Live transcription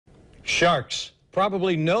Sharks.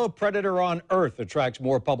 Probably no predator on Earth attracts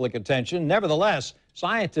more public attention. Nevertheless,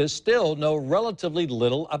 scientists still know relatively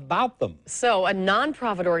little about them. So a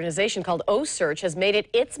nonprofit organization called OCEARCH has made it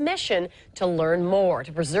its mission to learn more,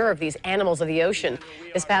 to preserve these animals of the ocean.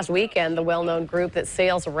 This past weekend, the well-known group that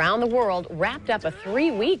sails around the world wrapped up a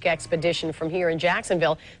 3-week expedition from here in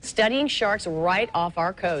Jacksonville, studying sharks right off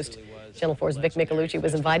our coast. Channel 4's Vic Miccolucci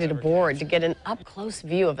was invited aboard to get an up-close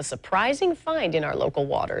view of a surprising find in our local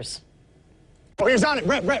waters. Oh, he's on it,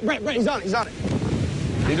 Brett, he's on it.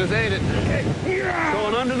 He just ate it. Okay. Yeah.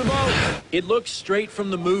 Going under the boat. It looks straight from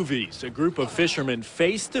the movies, a group of fishermen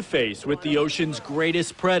face to face with the ocean's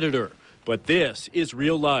greatest predator. But this is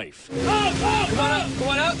real life. Come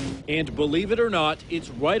on up. And believe it or not,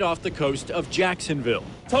 it's right off the coast of Jacksonville.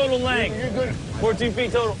 Total length. You're good. 14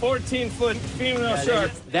 feet total. 14-foot female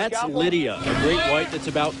shark. That's Lydia, a great white that's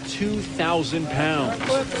about 2,000 pounds.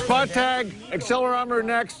 Spot tag, accelerometer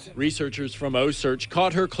next. Researchers from OCEARCH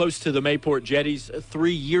caught her close to the Mayport jetties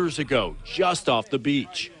 3 years ago, just off the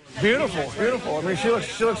beach. Beautiful, beautiful. I mean, she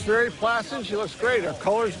looks very placid. She looks great. Her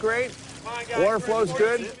color's great. Water flow's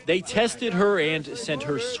good. They tested her and sent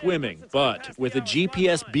her swimming, but with a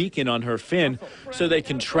GPS beacon on her fin so they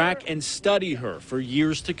can track and study her for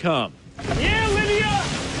years to come. Yeah, Lydia!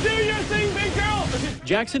 Do your thing, big girl!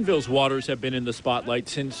 Jacksonville's waters have been in the spotlight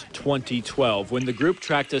since 2012 when the group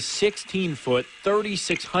tracked a 16-foot,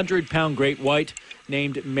 3,600-pound great white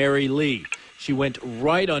named Mary Lee. She went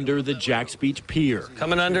right under the Jacks Beach Pier.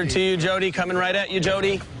 Coming under to you, Jody. Coming right at you,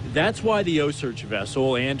 Jody. That's why the OCEARCH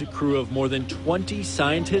vessel and crew of more than 20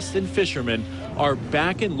 scientists and fishermen are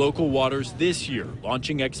back in local waters this year,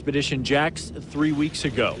 launching Expedition Jacks 3 weeks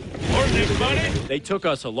ago. Morning, everybody. They took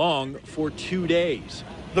us along for 2 days.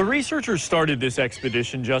 The researchers started this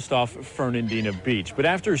expedition just off Fernandina Beach, but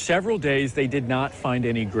after several days, they did not find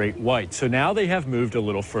any great whites. So now they have moved a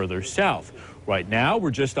little further south. Right now,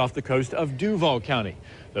 we're just off the coast of Duval County.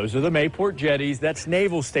 Those are the Mayport jetties. That's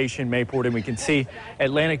Naval Station Mayport, and we can see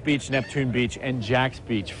Atlantic Beach, Neptune Beach, and Jacks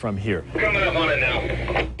Beach from here. Coming up on it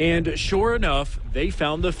now. And sure enough, they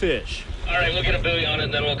found the fish. All right, we'll get a buoy on it,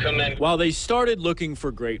 and then we'll come in. While they started looking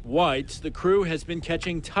for great whites, the crew has been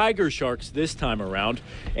catching tiger sharks this time around,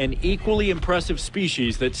 an equally impressive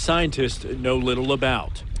species that scientists know little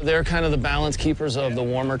about. They're kind of the balance keepers of the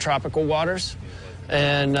warmer tropical waters.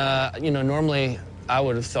 And, normally I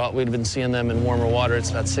would have thought we'd have been seeing them in warmer water.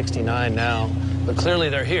 It's about 69 now, but clearly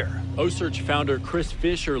they're here. OCEARCH founder Chris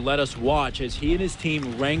Fisher let us watch as he and his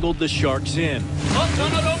team wrangled the sharks in. Oh,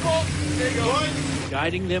 no, don't fall. There you go.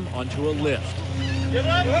 Guiding them onto a lift. Get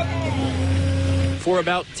up. For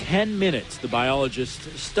about 10 minutes, the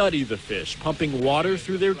biologists study the fish, pumping water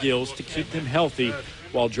through their gills to keep them healthy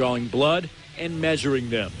while drawing blood and measuring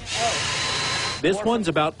them. This one's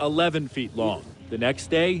about 11 feet long. The next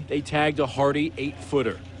day, they tagged a hardy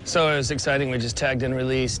 8-footer. So it was exciting. We just tagged and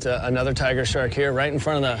released another tiger shark here right in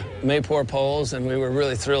front of the Mayport poles, and we were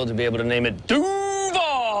really thrilled to be able to name it Duval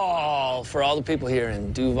for all the people here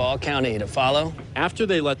in Duval County to follow. After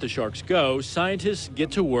they let the sharks go, scientists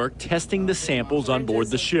get to work testing the samples on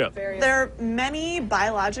board the ship. There are many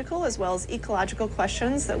biological as well as ecological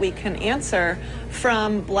questions that we can answer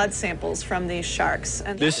from blood samples from these sharks.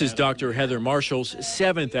 And this is Dr. Heather Marshall's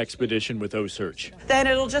 7th expedition with OCEARCH. Then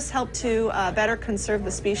it'll just help to better conserve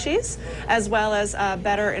the species as well as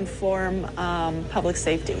better inform public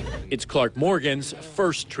safety. It's Clark Morgan's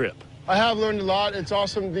first trip. I have learned a lot. It's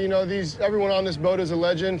awesome. Everyone on this boat is a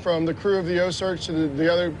legend, from the crew of the OCEARCH to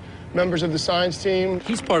the other members of the science team.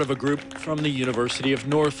 He's part of a group from the University of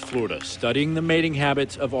North Florida, studying the mating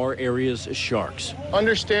habits of our area's sharks.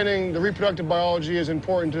 Understanding the reproductive biology is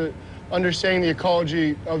important to understanding the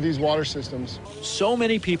ecology of these water systems. So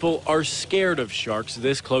many people are scared of sharks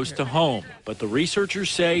this close to home, but the researchers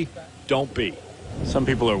say, don't be. Some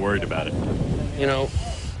people are worried about it.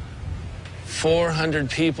 400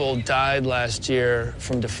 people died last year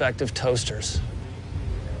from defective toasters.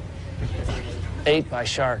 8 by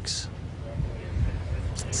sharks.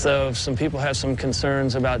 So if some people have some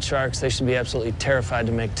concerns about sharks, they should be absolutely terrified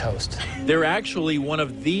to make toast. They're actually one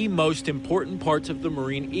of the most important parts of the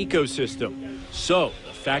marine ecosystem. So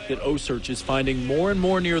the fact that OCEARCH is finding more and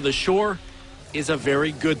more near the shore is a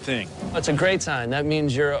very good thing. It's a great sign. That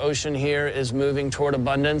means your ocean here is moving toward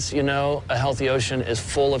abundance. A healthy ocean is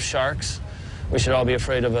full of sharks. We should all be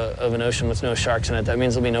afraid of an ocean with no sharks in it. That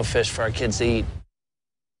means there'll be no fish for our kids to eat.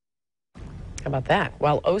 How about that?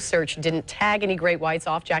 While OCEARCH didn't tag any great whites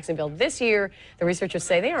off Jacksonville this year, the researchers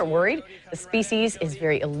say they aren't worried. The species is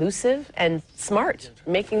very elusive and smart,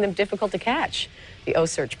 making them difficult to catch. The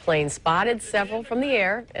OCEARCH plane spotted several from the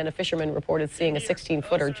air, and a fisherman reported seeing a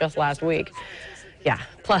 16-footer just last week. Yeah,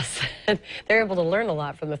 plus they're able to learn a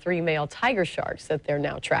lot from the 3 male tiger sharks that they're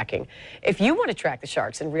now tracking. If you want to track the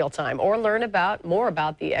sharks in real time or learn more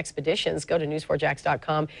about the expeditions, go to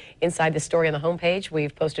news4jax.com. Inside the story on the homepage,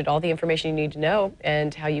 we've posted all the information you need to know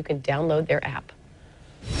and how you can download their app.